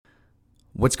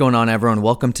What's going on, everyone?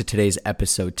 Welcome to today's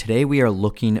episode. Today we are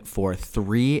looking for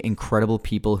 3 incredible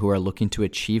people who are looking to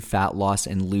achieve fat loss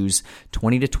and lose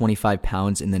 20 to 25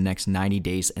 pounds in the next 90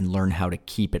 days and learn how to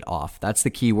keep it off. That's the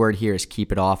key word here, is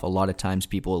keep it off. A lot of times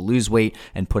people will lose weight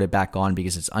and put it back on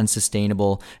because it's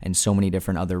unsustainable and so many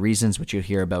different other reasons, which you'll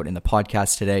hear about in the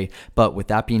podcast today. But with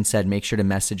that being said, make sure to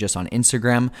message us on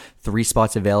Instagram. 3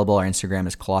 spots available. Our Instagram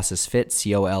is ColossusFit,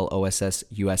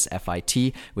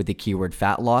 COLOSSUSFIT, with the keyword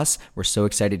fat loss. We're so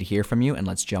excited to hear from you, and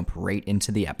let's jump right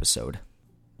into the episode.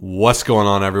 What's going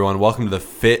on, everyone? Welcome to the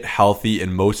Fit, Healthy,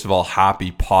 and most of all,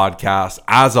 Happy podcast.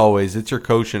 As always, it's your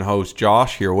coach and host,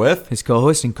 Josh, here with his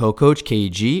co-host and co-coach,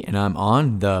 KG, and I'm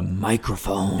on the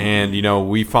microphone. And,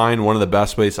 we find one of the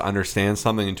best ways to understand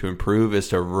something and to improve is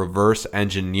to reverse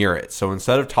engineer it. So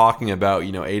instead of talking about,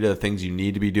 8 of the things you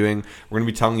need to be doing, we're going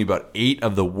to be telling you about 8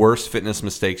 of the worst fitness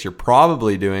mistakes you're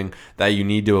probably doing that you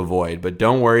need to avoid. But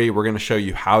don't worry, we're going to show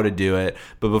you how to do it.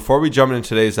 But before we jump into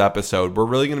today's episode, we're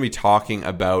really going to be talking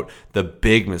about the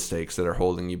big mistakes that are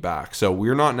holding you back. So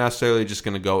we're not necessarily just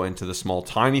going to go into the small,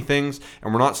 tiny things,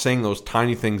 and we're not saying those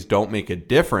tiny things don't make a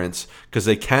difference, because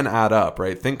they can add up,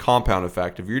 right? Think compound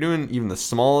effect. If you're doing even the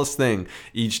smallest thing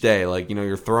each day, like,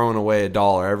 you're throwing away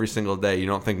 $1 every single day, you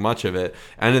don't think much of it.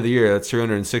 End of the year, that's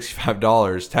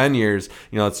 $365. 10 years,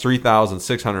 it's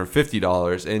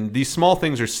 $3,650. And these small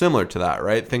things are similar to that,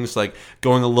 right? Things like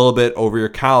going a little bit over your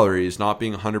calories, not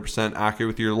being 100% accurate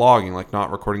with your logging, like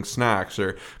not recording snacks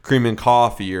or cream and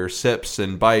coffee or sips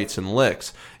and bites and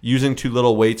licks, using too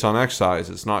little weights on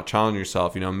exercises, not challenging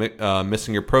yourself,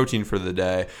 missing your protein for the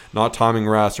day, not timing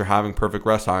rest or having perfect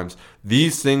rest times.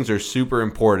 These things are super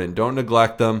important. Don't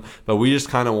neglect them, but we just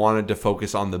kind of wanted to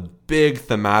focus on the big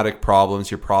thematic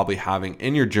problems you're probably having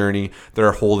in your journey that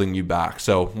are holding you back.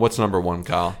 So what's number 1,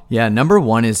 Kyle? Yeah, number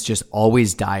 1 is just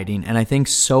always dieting. And I think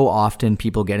so often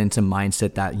people get into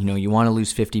mindset that, you want to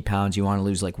lose 50 pounds, you want to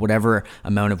lose like whatever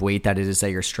amount of weight that it is that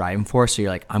you're striving for. So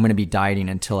you're like, I'm going to be dieting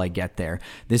until I get there.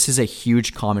 This is a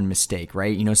huge common mistake,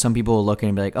 right? Some people will look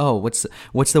and be like, oh,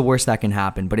 what's the worst that can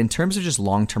happen? But in terms of just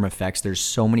long-term effects, there's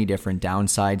so many different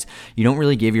downsides. You don't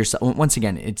really give yourself, once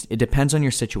again, it depends on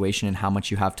your situation and how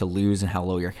much you have to lose and how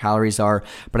low your calories are.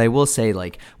 But I will say,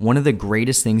 like, one of the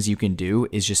greatest things you can do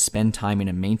is just spend time in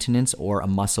a maintenance or a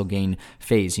muscle gain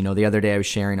phase. The other day I was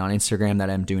sharing on Instagram that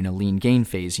I'm doing a lean gain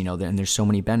phase, and there's so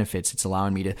many benefits. It's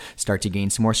allowing me to start to gain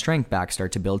some more strength back,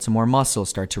 start to build some more muscle,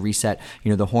 start to reset,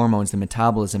 the hormones, the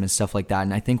metabolism and stuff like that.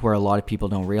 And I think where a lot of people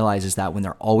don't realize is that when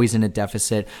they're always in a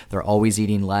deficit, they're always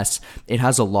eating less, it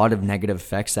has a lot of negative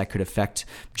effects that could affect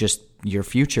just your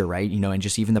future, right? And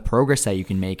just even the progress that you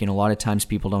can make. And a lot of times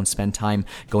people don't spend time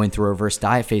going through a reverse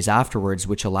diet phase afterwards,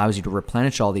 which allows you to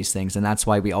replenish all these things. And that's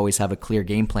why we always have a clear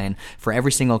game plan for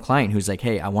every single client who's like,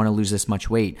 hey, I want to lose this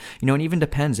much weight. It even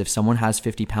depends. If someone has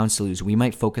 50 pounds to lose, we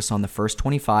might focus on the first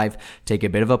 25, take a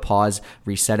bit of a pause,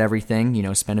 reset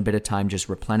everything, spend a bit of time just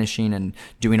replenishing and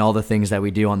doing all the things that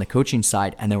we do on the coaching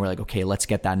side. And then we're like, okay, let's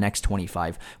get that next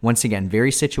 25. Once again,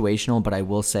 very situational, but I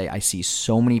will say I see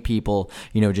so many people,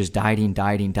 just dieting, and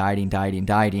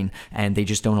they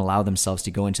just don't allow themselves to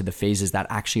go into the phases that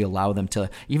actually allow them to,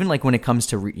 even like when it comes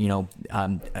to,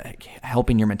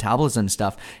 helping your metabolism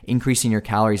stuff, increasing your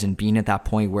calories and being at that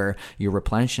point where you're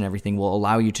replenishing everything will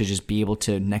allow you to just be able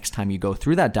to, next time you go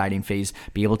through that dieting phase,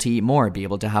 be able to eat more, be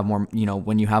able to have more,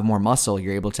 when you have more muscle,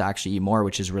 you're able to actually eat more,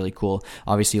 which is really cool.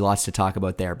 Obviously lots to talk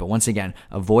about there, but once again,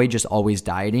 avoid just always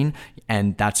dieting.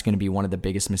 And that's going to be one of the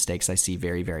biggest mistakes I see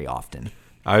very, very often.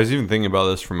 I was even thinking about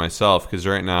this for myself, because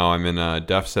right now I'm in a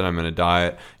deficit, I'm in a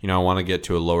diet. I want to get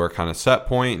to a lower kind of set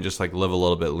point and just like live a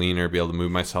little bit leaner, be able to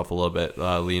move myself a little bit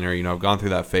leaner. I've gone through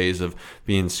that phase of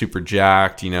being super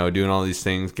jacked, doing all these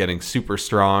things, getting super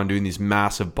strong, doing these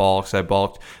massive bulks. I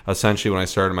bulked essentially when I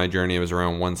started my journey, it was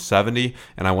around 170,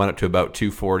 and I went up to about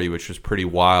 240, which was pretty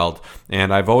wild.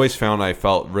 And I've always found I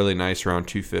felt really nice around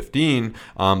 215.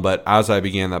 But as I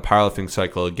began that powerlifting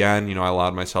cycle again, I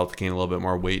allowed myself to gain a little bit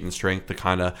more weight and strength to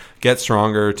kind of get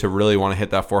stronger, to really want to hit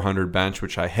that 400 bench,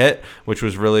 which I hit, which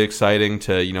was really exciting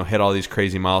to, hit all these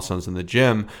crazy milestones in the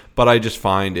gym. But I just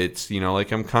find it's,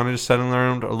 like I'm kind of just settling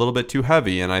around a little bit too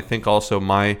heavy. And I think also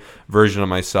my version of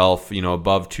myself,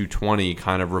 above 220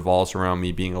 kind of revolves around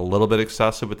me being a little bit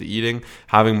excessive with the eating,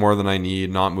 having more than I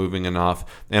need, not moving enough.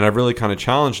 And I've really kind of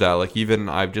challenged that. Like, even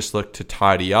I've just looked to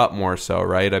tidy up more so,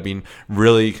 right? I've been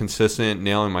really consistent,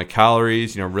 nailing my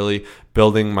calories, really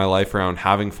building my life around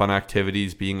having fun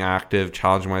activities, being active,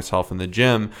 challenging myself in the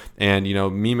gym. And,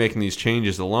 me making these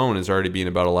changes alone has already been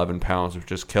about 11 pounds,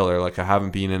 which is killer. Like, I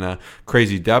haven't been in a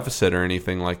crazy deficit or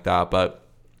anything like that, but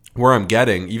where I'm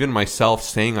getting, even myself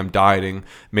saying I'm dieting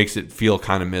makes it feel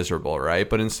kind of miserable, right?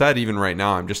 But instead, even right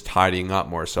now, I'm just tidying up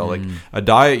more. So like a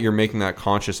diet, you're making that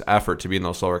conscious effort to be in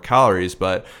those lower calories.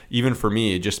 But even for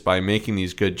me, just by making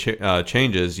these good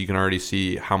changes, you can already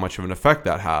see how much of an effect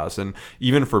that has. And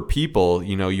even for people,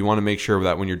 you know, you want to make sure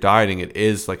that when you're dieting, it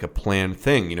is like a planned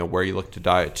thing, you know, where you look to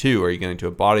diet to. Are you getting to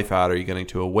a body fat? Are you getting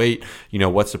to a weight? You know,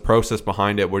 what's the process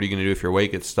behind it? What are you going to do if your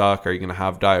weight gets stuck? Are you going to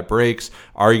have diet breaks?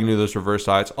 Are you going to do those reverse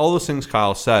diets? All those things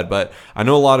Kyle said, but I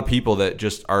know a lot of people that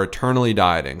just are eternally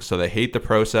dieting. So they hate the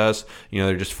process. You know,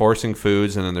 they're just forcing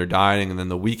foods and then they're dieting, and then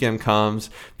the weekend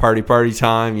comes, party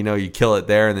time, you know, you kill it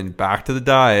there and then back to the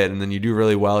diet, and then you do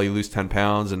really well, you lose 10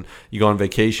 pounds, and you go on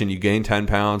vacation, you gain 10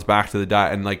 pounds, back to the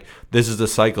diet, and like this is the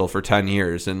cycle for 10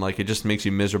 years, and like it just makes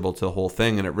you miserable to the whole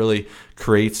thing, and it really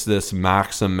creates this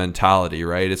maxim mentality,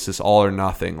 right? It's this all or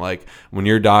nothing. Like when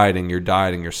you're dieting,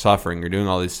 you're suffering, you're doing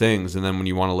all these things, and then when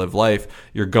you want to live life,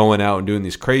 you're going out and doing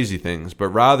these crazy things. But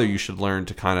rather, you should learn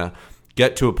to kind of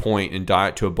get to a point and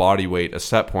diet to a body weight, a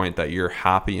set point that you're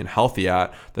happy and healthy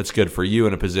at, that's good for you,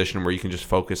 in a position where you can just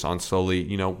focus on slowly,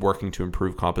 you know, working to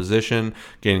improve composition,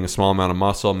 gaining a small amount of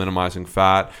muscle, minimizing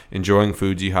fat, enjoying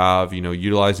foods you have, you know,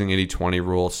 utilizing 80-20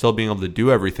 rule, still being able to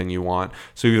do everything you want.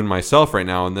 So even myself right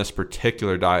now in this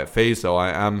particular diet phase, though, I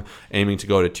am aiming to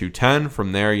go to 210.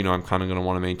 From there, you know, I'm kind of going to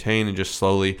want to maintain and just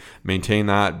slowly maintain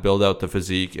that, build out the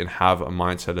physique, and have a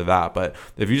mindset of that. But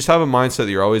if you just have a mindset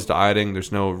that you're always dieting,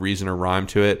 there's no reason or rhyme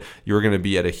to it, you're going to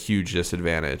be at a huge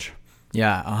disadvantage.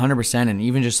 Yeah, 100%. And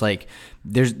even just like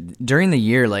there's during the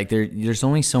year, like there's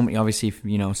only so many, obviously,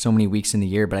 you know, so many weeks in the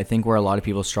year, but I think where a lot of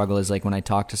people struggle is like when I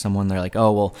talk to someone, they're like,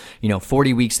 oh, well, you know,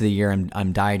 40 weeks of the year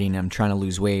I'm dieting, I'm trying to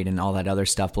lose weight and all that other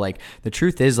stuff. But like the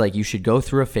truth is, like, you should go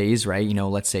through a phase, right? You know,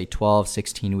 let's say 12,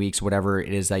 16 weeks, whatever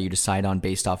it is that you decide on,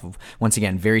 based off of, once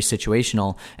again, very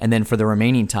situational. And then for the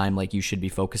remaining time, like, you should be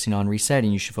focusing on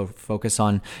resetting. You should focus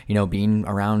on, you know, being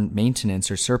around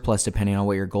maintenance or surplus, depending on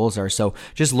what your goals are. So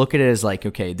just look at it as like,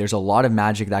 okay, there's a lot of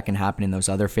magic that can happen in those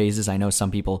other phases. I know some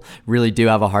people really do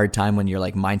have a hard time when your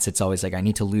like mindset's always like, I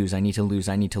need to lose.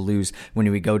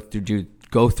 When we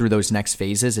go through those next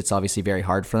phases, it's obviously very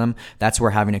hard for them. That's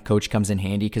where having a coach comes in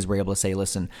handy, because we're able to say,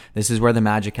 listen, this is where the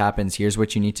magic happens. Here's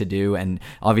what you need to do. And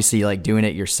obviously, like, doing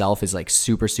it yourself is like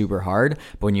super, super hard.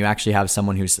 But when you actually have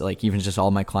someone who's like, even just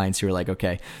all my clients who are like,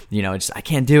 okay, you know, I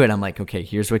can't do it. I'm like, okay,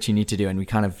 here's what you need to do. And we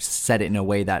kind of set it in a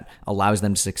way that allows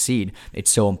them to succeed.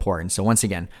 It's so important. So once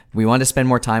again, we want to spend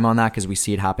more time on that because we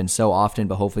see it happen so often,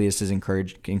 but hopefully this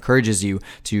encourages you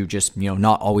to just, you know,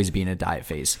 not always be in a diet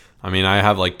phase. I mean, I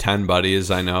have like 10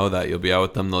 buddies I know that you'll be out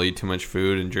with them, they'll eat too much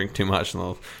food and drink too much, and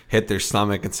they'll hit their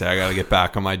stomach and say, I got to get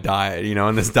back on my diet, you know,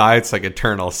 and this diet's like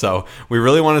eternal. So we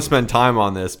really want to spend time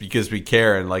on this because we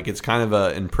care, and like it's kind of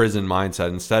a imprisoned mindset.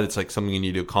 Instead, it's like something you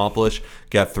need to accomplish,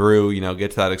 get through, you know, get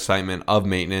to that excitement of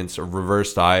maintenance or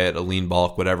reverse diet, a lean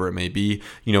bulk, whatever it may be.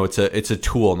 You know, it's a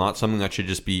tool, not something that should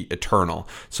just be eternal.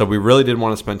 So we really did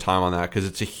want to spend time on that because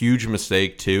it's a huge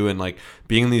mistake too. And like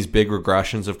being in these big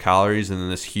regressions of calories and then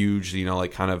this huge, you know,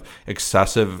 like kind of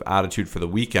excessive attitude for the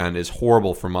weekend is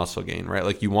horrible for muscle gain, right?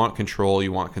 Like you want control,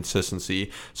 you want consistency.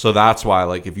 So that's why,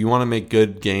 like, if you want to make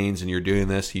good gains and you're doing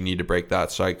this, you need to break that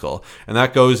cycle. And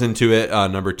that goes into it,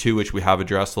 number 2, which we have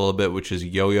addressed a little bit, which is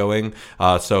yo-yoing.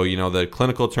 So, you know, the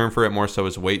clinical term for it more so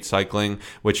is weight cycling,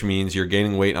 which means you're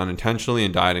gaining weight unintentionally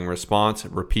and dieting response,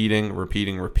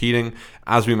 repeating.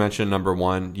 As we mentioned, number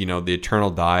 1, you know, the eternal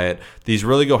diet. These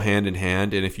really go hand in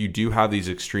hand. And if you do have these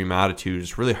extreme attitudes,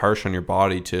 it's really harsh on your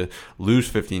body to lose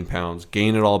 15 pounds,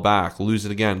 gain it all back, lose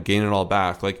it again, gain it all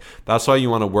back. Like, that's why you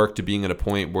want to work to being at a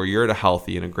point where you're at a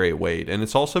healthy and a great weight. And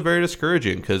it's also very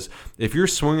discouraging because if you're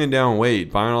swinging down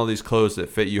weight, buying all these clothes that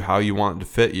fit you how you want to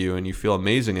fit you, and you feel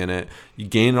amazing in it, you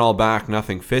gain it all back,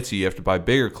 nothing fits you, you have to buy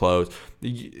bigger clothes.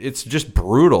 It's just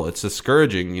brutal. It's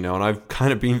discouraging, you know, and I've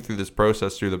kind of been through this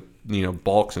process through the, you know,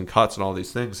 bulks and cuts and all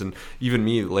these things. And even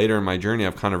me later in my journey,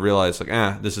 I've kind of realized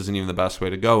like, this isn't even the best way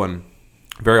to go. And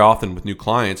very often with new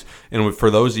clients, and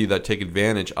for those of you that take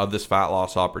advantage of this fat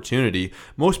loss opportunity,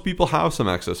 most people have some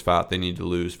excess fat they need to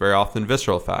lose, very often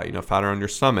visceral fat, you know, fat around your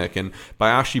stomach. And by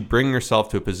actually bringing yourself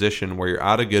to a position where you're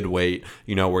at a good weight,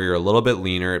 you know, where you're a little bit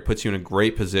leaner, it puts you in a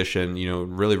great position, you know,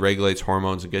 really regulates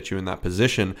hormones and gets you in that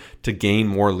position to gain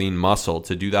more lean muscle,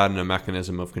 to do that in a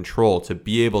mechanism of control, to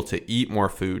be able to eat more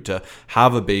food, to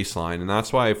have a baseline. And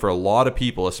that's why for a lot of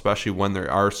people, especially when there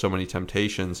are so many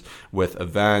temptations with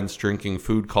events, drinking,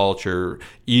 food culture,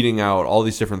 eating out, all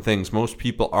these different things, most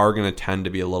people are going to tend to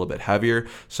be a little bit heavier.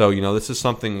 So, this is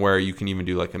something where you can even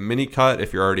do like a mini cut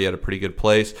if you're already at a pretty good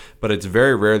place, but it's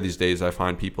very rare these days I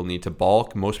find people need to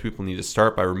bulk. Most people need to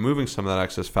start by removing some of that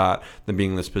excess fat, then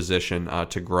being in this position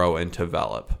to grow and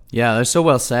develop. Yeah, that's so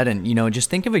well said. And, just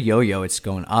think of a yo-yo. It's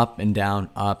going up and down,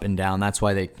 up and down. That's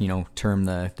why they, term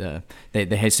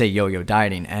they say yo-yo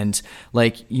dieting. And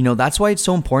that's why it's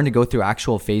so important to go through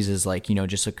actual phases,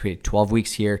 just like create 12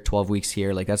 weeks here, 12 weeks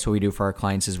here. Like that's what we do for our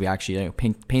clients is we actually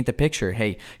paint the picture.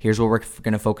 Hey, here's what we're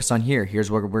going to focus on here. Here's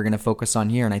what we're going to focus on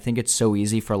here. And I think it's so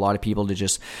easy for a lot of people to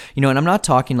just, and I'm not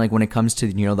talking like when it comes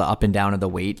to, the up and down of the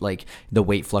weight, like the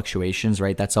weight fluctuations,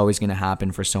 right? That's always going to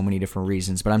happen for so many different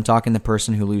reasons. But I'm talking the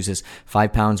person who loses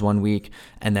 5 pounds one week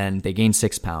and then they gain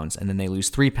 6 pounds and then they lose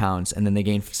 3 pounds and then they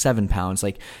gain 7 pounds,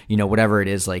 whatever it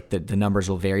is, like the numbers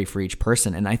will vary for each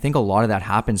person. And I think a lot of that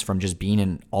happens from just being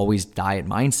in always diet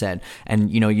mindset.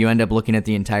 And, you end up looking at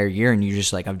the entire year and you're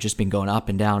just like, I've just been going up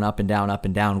and down, up and down, up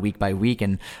and down week by week.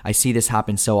 And I see this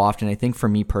happen so often. I think for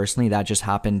me personally, that just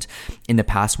happened in the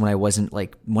past when I wasn't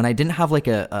when I didn't have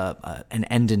an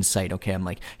end in sight. Okay. I'm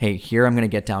like, hey, here I'm going to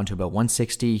get down to about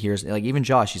 160. Here's even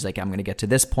Josh, he's like, I'm going to get to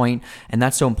this point. And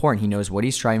that's so important. He knows what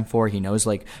he's striving for. He knows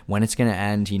when it's going to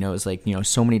end. He knows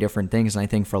so many different things. And I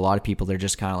think for a lot of people, they're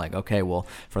just kind of like, okay, well,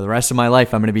 for the rest of my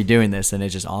life, I'm going to be doing this. And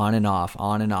it's just on and off,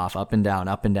 up and down,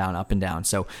 up and down, up and down.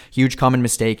 So huge common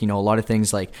mistake. A lot of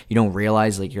things you don't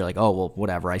realize, you're like, oh, well,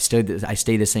 whatever. I stay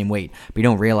the same weight, but you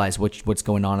don't realize what's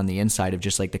going on the inside of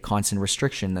just the constant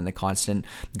restriction and the constant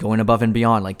going above and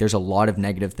beyond. There's a lot of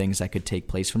negative things that could take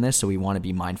place from this. So we want to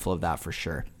be mindful of that for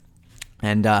sure.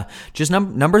 And just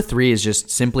number 3 is just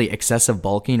simply excessive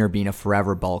bulking or being a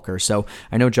forever bulker. So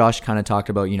I know Josh kind of talked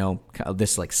about,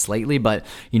 this slightly, but,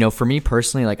 for me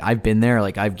personally, I've been there,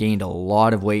 I've gained a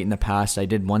lot of weight in the past.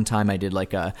 One time I did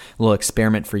a little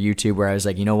experiment for YouTube where I was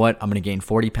like, you know what, I'm going to gain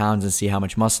 40 pounds and see how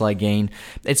much muscle I gain.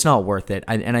 It's not worth it.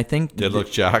 I think did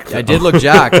look jacked. I did look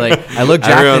jacked. I look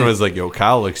jacked. Everyone was like, yo,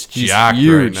 Kyle looks jacked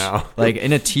huge right now.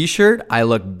 In a t-shirt, I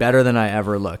look better than I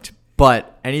ever looked.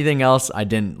 But anything else, I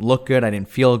didn't look good. I didn't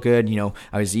feel good.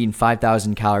 I was eating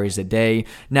 5,000 calories a day.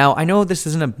 Now, I know this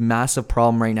isn't a massive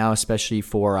problem right now, especially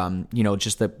for,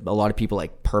 just a lot of people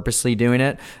purposely doing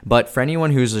it. But for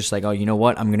anyone who's just like, oh, you know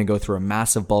what? I'm going to go through a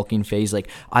massive bulking phase.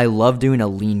 I love doing a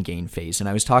lean gain phase. And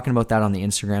I was talking about that on the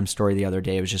Instagram story the other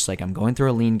day. It was just I'm going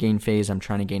through a lean gain phase. I'm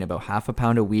trying to gain about 0.5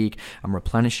 pound a week. I'm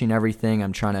replenishing everything.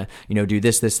 I'm trying to, do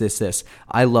this.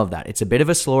 I love that. It's a bit of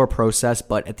a slower process,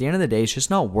 but at the end of the day, it's just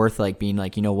not worth being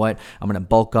you know what, I'm going to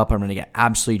bulk up. I'm going to get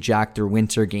absolutely jacked through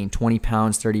winter, gain 20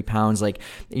 pounds, 30 pounds.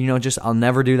 I'll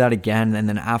never do that again. And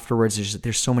then afterwards,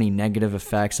 there's so many negative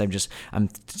effects. I'm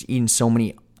eating so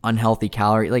many unhealthy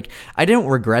calories. I didn't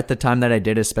regret the time that I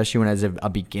did, especially when I was a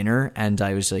beginner. And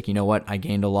I was like, you know what, I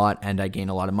gained a lot and I gained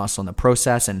a lot of muscle in the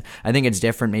process. And I think it's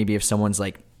different maybe if someone's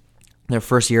their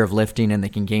first year of lifting and they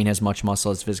can gain as much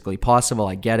muscle as physically possible.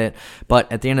 I get it. But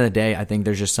at the end of the day, I think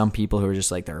there's just some people who are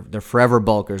just they're forever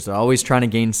bulkers. They're always trying to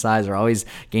gain size. They're always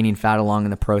gaining fat along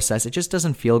in the process. It just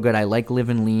doesn't feel good. I like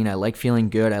living lean. I like feeling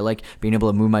good. I like being able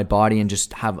to move my body and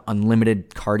just have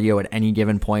unlimited cardio at any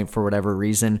given point for whatever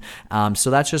reason. So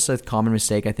that's just a common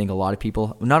mistake. I think not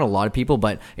a lot of people,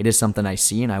 but it is something I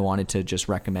see and I wanted to just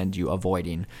recommend you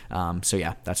avoiding. So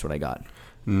yeah, that's what I got.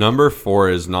 Number 4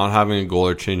 is not having a goal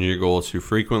or changing your goal too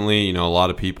frequently. A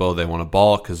lot of people, they want to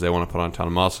bulk because they want to put on a ton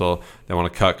of muscle. They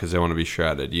want to cut because they want to be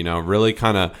shredded. Really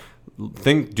kind of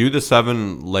do the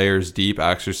 7 layers deep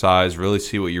exercise, really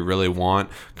see what you really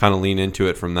want, kind of lean into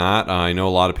it from that. I know a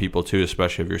lot of people too,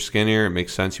 especially if you're skinnier, it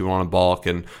makes sense you want to bulk,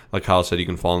 and like Kyle said, you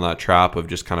can fall in that trap of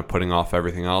just kind of putting off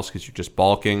everything else because you're just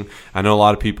bulking. I know a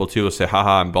lot of people too will say,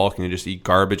 haha, I'm bulking and just eat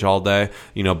garbage all day.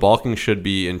 Bulking should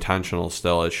be intentional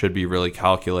still. It should be really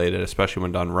calculated, especially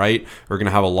when done right. We're going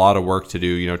to have a lot of work to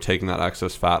do, taking that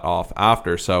excess fat off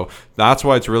after. So that's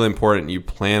why it's really important you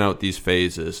plan out these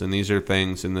phases, and these are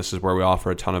things, and this is where we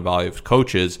offer a ton of value as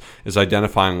coaches, is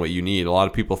identifying what you need. A lot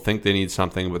of people think they need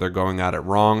something, but they're going at it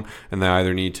wrong, and they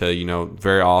either need to,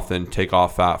 very often take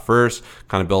off fat first,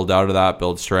 kind of build out of that,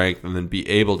 build strength, and then be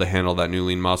able to handle that new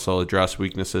lean muscle, address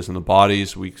weaknesses in the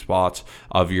bodies, weak spots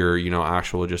of your,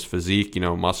 actual just physique,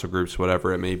 muscle groups,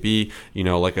 whatever it may be.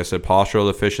 Like I said,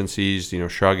 postural deficiencies,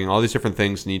 shrugging, all these different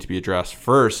things need to be addressed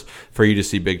first for you to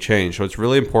see big change. So it's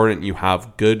really important you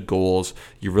have good goals,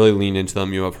 you really lean into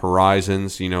them, you have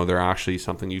horizons, they're actually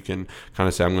something you can kind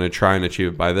of say, I'm going to try and achieve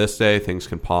it by this day. Things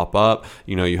can pop up.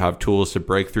 You have tools to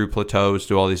break through plateaus,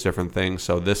 do all these different things.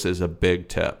 So this is a big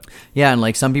tip. Yeah, and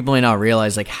like some people may not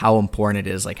realize like how important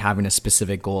it is, like having a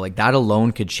specific goal. Like that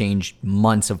alone could change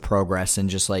months of progress and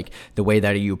just like the way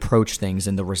that you approach things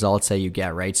and the results that you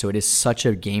get, right? So it is such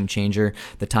a game changer.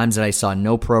 The times that I saw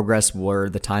no progress were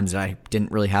the times that I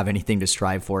didn't really have anything to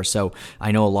strive for. So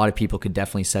I know a lot of people could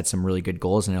definitely set some really good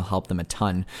goals and it'll help them a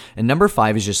ton. And number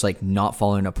 5 is just like not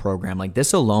following a program. Like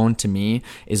this alone to me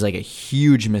is like a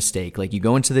huge mistake. Like you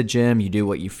go into the gym, you do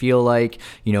what you feel like,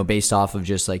 based off of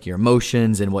just like your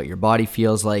emotions and what your body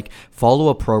feels like. Follow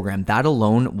a program. That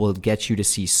alone will get you to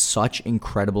see such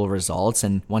incredible results.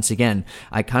 And once again,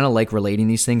 I kind of like relating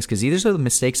these things because these are the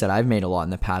mistakes that I've made a lot in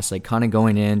the past, like kind of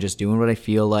going in, just doing what I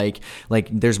feel like. Like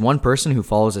there's one person who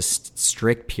follows a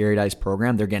strict periodized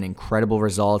program. They're getting incredible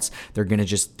results. They're going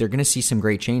to see some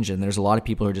great change. And there's a lot of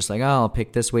people who are just like, oh, I'll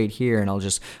pick this weight here and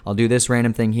I'll do this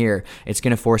random thing here. It's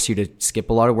going to force you to skip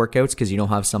a lot of workouts because you don't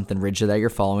have something rigid that you're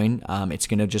following. It's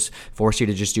going to just force you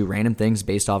to just do random things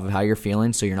based off of how you're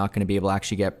feeling. So you're not going to be able to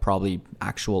actually get probably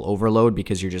actual overload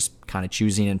because you're just kind of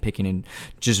choosing and picking and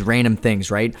just random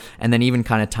things, right? And then even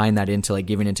kind of tying that into like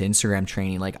giving into Instagram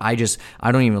training. Like I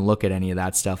don't even look at any of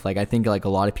that stuff. Like I think like a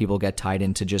lot of people get tied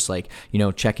into just like,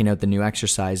 checking out the new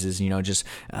exercises, I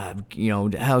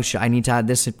need to add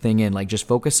this thing in. Like just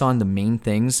focus on the main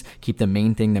things, keep the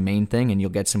main thing, and you'll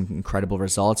get some incredible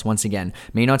results. Once again,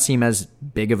 may not seem as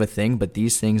big of a thing, but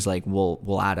these things like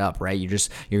will add up, right?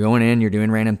 You're going in, you're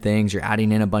doing random things, you're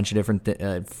adding in a bunch of different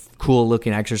cool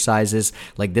looking exercises.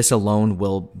 Like this alone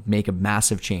will make a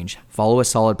massive change. Follow a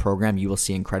solid program, you will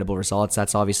see incredible results.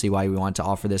 That's obviously why we want to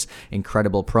offer this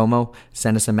incredible promo.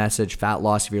 Send us a message. Fat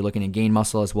loss, if you're looking to gain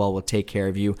muscle as well, we'll take care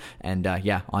of you. And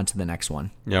on to the next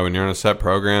one. Yeah, when you're on a set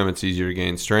program, it's easier to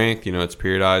gain strength. It's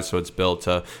periodized, so it's built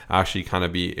to actually kind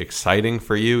of be exciting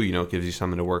for you. It gives you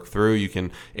something to work through. You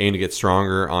can aim to get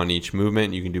stronger on each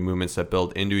movement. You can do movements that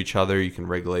build into each other. You can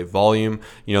regulate volume.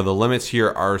 The limits here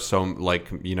are so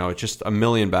it's just a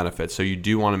million benefits. So you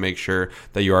do want to make sure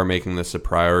that you are making this a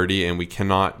priority, and we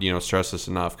cannot, stress this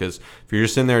enough, because if you're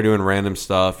just in there doing random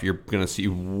stuff, you're going to see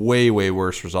way, way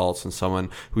worse results than someone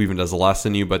who even does less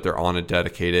than you, but they're on a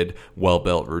dedicated,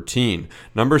 well-built routine.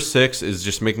 Number 6 is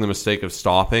just making the mistake of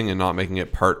stopping and not making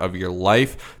it part of your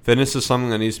life. Fitness is something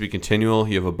that needs to be continual.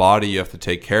 You have a body, you have to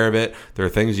take care of it. There are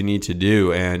things you need to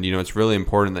do, and it's really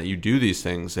important that you do these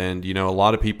things. And a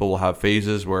lot of people will have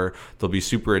phases where they'll be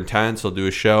super intense, they'll do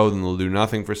a show, then they'll do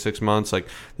nothing for 6 months. Like,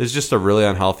 this is just a really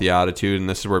unhealthy attitude, and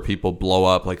this is where people blow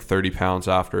up like 30 pounds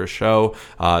after a show.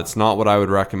 It's not what I would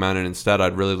recommend, and instead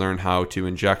I'd really learn how to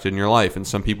inject it in your life. And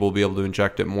some people will be able to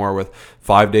inject it more with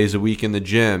 5 days a week in the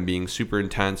gym, being super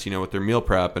intense, with their meal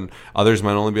prep, and others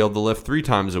might only be able to lift 3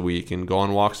 times a week and go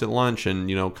on walks at lunch and,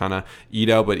 kind of eat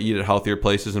out, but eat at healthier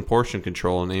places and portion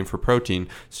control and aim for protein.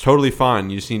 It's totally fine.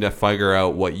 You just need to figure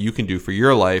out what you can do for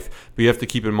your life, but you have to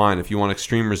keep in mind, if you want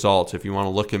extreme results, if you want to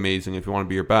look amazing, if you want to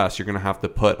be your best, you're going to have to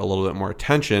put a little bit more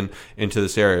attention into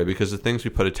this area, because the things we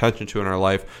put attention to in our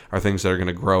life are things that are going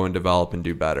to grow and develop and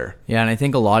do better. Yeah, and I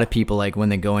think a lot of people, like when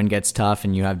the going gets tough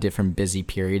and you have different busy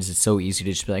periods, it's so easy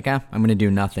to just be like, I'm going to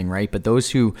do nothing, right? But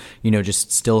those who,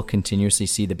 just still continuously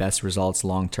see the best results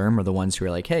long term are the ones who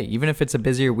are like, hey, even if it's a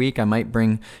busier week, I might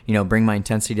bring my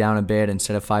intensity down a bit.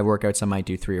 Instead of 5 workouts, I might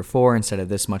do 3 or 4. Instead of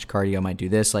this much cardio, I might do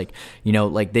this. Like,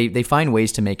 they find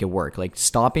ways to make it work. Like,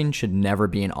 stopping should never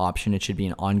be an option. It should be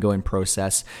an ongoing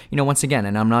process. Once again,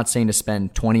 and I'm not saying to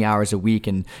spend 20 hours a week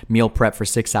and meal prep for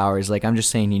 6 hours. Like, I'm just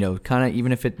saying, kind of,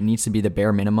 even if it needs to be the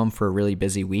bare minimum for a really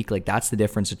busy week, like that's the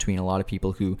difference between a lot of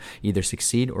people who either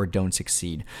succeed or don't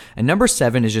succeed. And number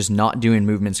 7 is just not doing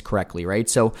movements correctly, right?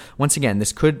 So once again,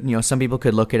 this could, some people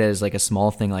could look at it as like a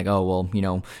small thing, like, oh,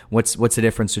 well, what's the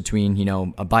difference between,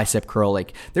 a bicep curl?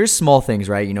 Like, there's small things,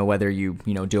 right? Whether you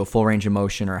do a full range of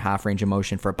motion or a half range of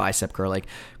motion for a bicep curl, like,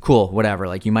 cool, whatever.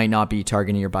 Like, you might not be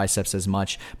targeting your biceps as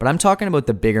much, but I'm talking about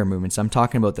the bigger movements. I'm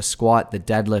talking about the squat, the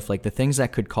deadlift, like the things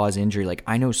that could cause injury. Like,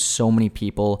 I know so many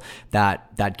people that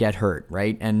get hurt,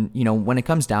 right? And, when it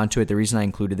comes down to it, the reason I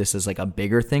included this as like a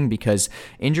bigger thing, because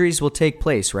injuries will take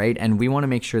place, right? And we want to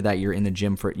make sure that you're in the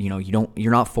gym for,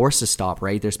 you're not forced to stop,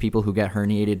 right? There's people who get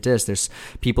herniated discs. There's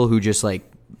people who just like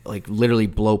like literally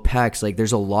blow pecs. Like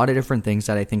there's a lot of different things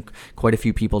that I think quite a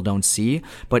few people don't see.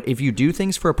 But if you do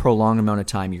things for a prolonged amount of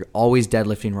time, you're always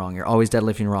deadlifting wrong. You're always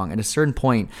deadlifting wrong. At a certain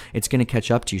point, it's going to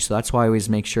catch up to you. So that's why I always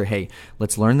make sure, hey,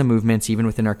 let's learn the movements. Even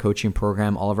within our coaching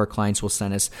program, all of our clients will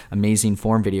send us amazing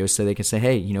form videos so they can say,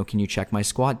 hey, can you check my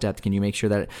squat depth? Can you make sure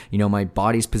that, my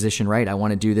body's positioned right? I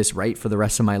want to do this right for the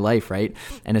rest of my life, right?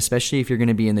 And especially if you're going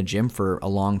to be in the gym for a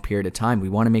long period of time, we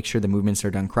want to make sure the movements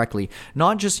are done correctly.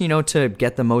 Not just, to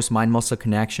get the most mind-muscle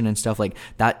connection and stuff like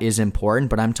that is important,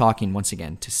 but I'm talking, once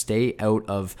again, to stay out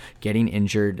of getting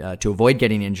injured, to avoid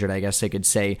getting injured, I guess I could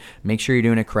say. Make sure you're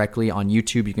doing it correctly. On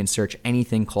YouTube, you can search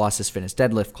anything Colossus Fitness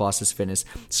deadlift, Colossus Fitness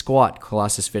squat,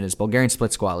 Colossus Fitness Bulgarian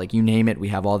split squat, like you name it. We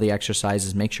have all the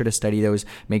exercises. Make sure to study those.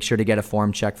 Make sure to get a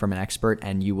form check from an expert,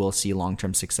 and you will see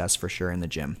long-term success for sure in the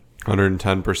gym.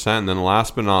 110%. And then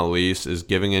last but not least is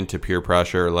giving in to peer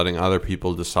pressure, letting other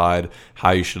people decide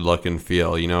how you should look and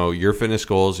feel. Your fitness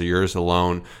goals are yours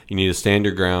alone. You need to stand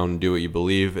your ground, do what you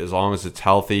believe, as long as it's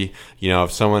healthy.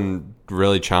 If someone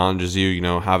really challenges you,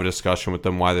 have a discussion with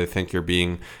them why they think you're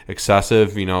being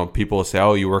excessive. People will say,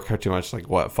 oh, you work out too much, like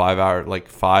what, 5 hours, like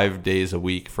 5 days a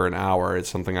week for an hour. It's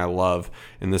something I love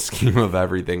in the scheme of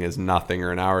everything is nothing,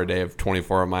 or an hour a day of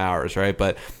 24 of my hours, right?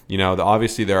 But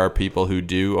obviously there are people who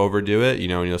do overdo it,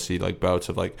 and you'll see like bouts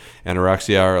of like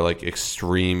anorexia or like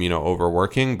extreme,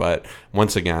 overworking. But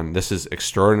once again, this is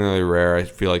extraordinarily rare. I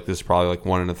feel like this is probably like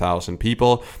 1 in 1,000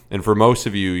 people. And for most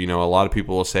of you, a lot of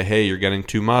people will say, hey, you're getting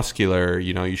too muscular.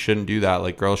 You shouldn't do that.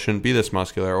 Like girls shouldn't be this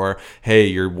muscular, or hey,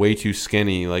 you're way too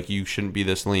skinny. Like you shouldn't be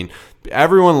this lean.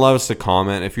 Everyone loves to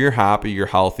comment. If you're happy, you're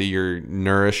healthy, you're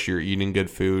nourished, you're eating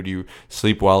good food, you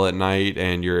sleep well at night,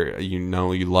 and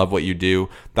you love what you do,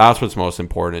 that's what's most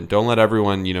important. Don't let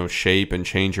everyone, shape and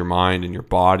change your mind and your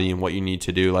body and what you need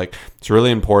to do. Like it's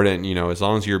really important, as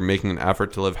long as you're making an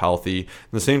effort to live healthy. And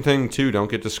the same thing too, don't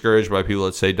get discouraged by people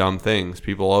that say dumb things.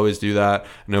 People always do that.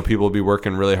 I know people will be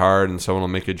working really hard and someone will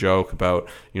make a joke about,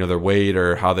 their weight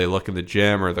or how they look in the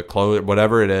gym or the clothes,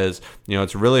 whatever it is.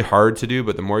 It's really hard to do,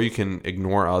 but the more you can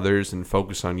ignore others and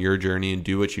focus on your journey and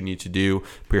do what you need to do,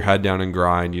 put your head down and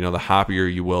grind, the happier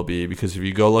you will be. Because if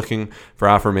you go looking for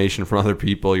affirmation from other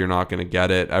people, you're not going to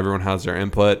get it. Everyone has their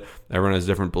input. Everyone has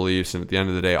different beliefs. And at the end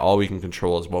of the day, all we can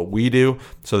control is what we do.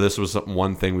 So this was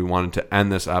one thing we wanted to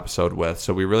end this episode with.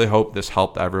 So we really hope this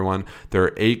helped everyone. There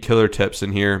are 8 killer tips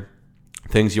in here.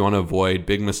 Things you want to avoid,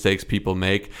 big mistakes people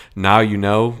make. Now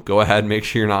go ahead, make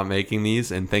sure you're not making these.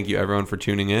 And thank you everyone for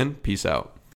tuning in. Peace out.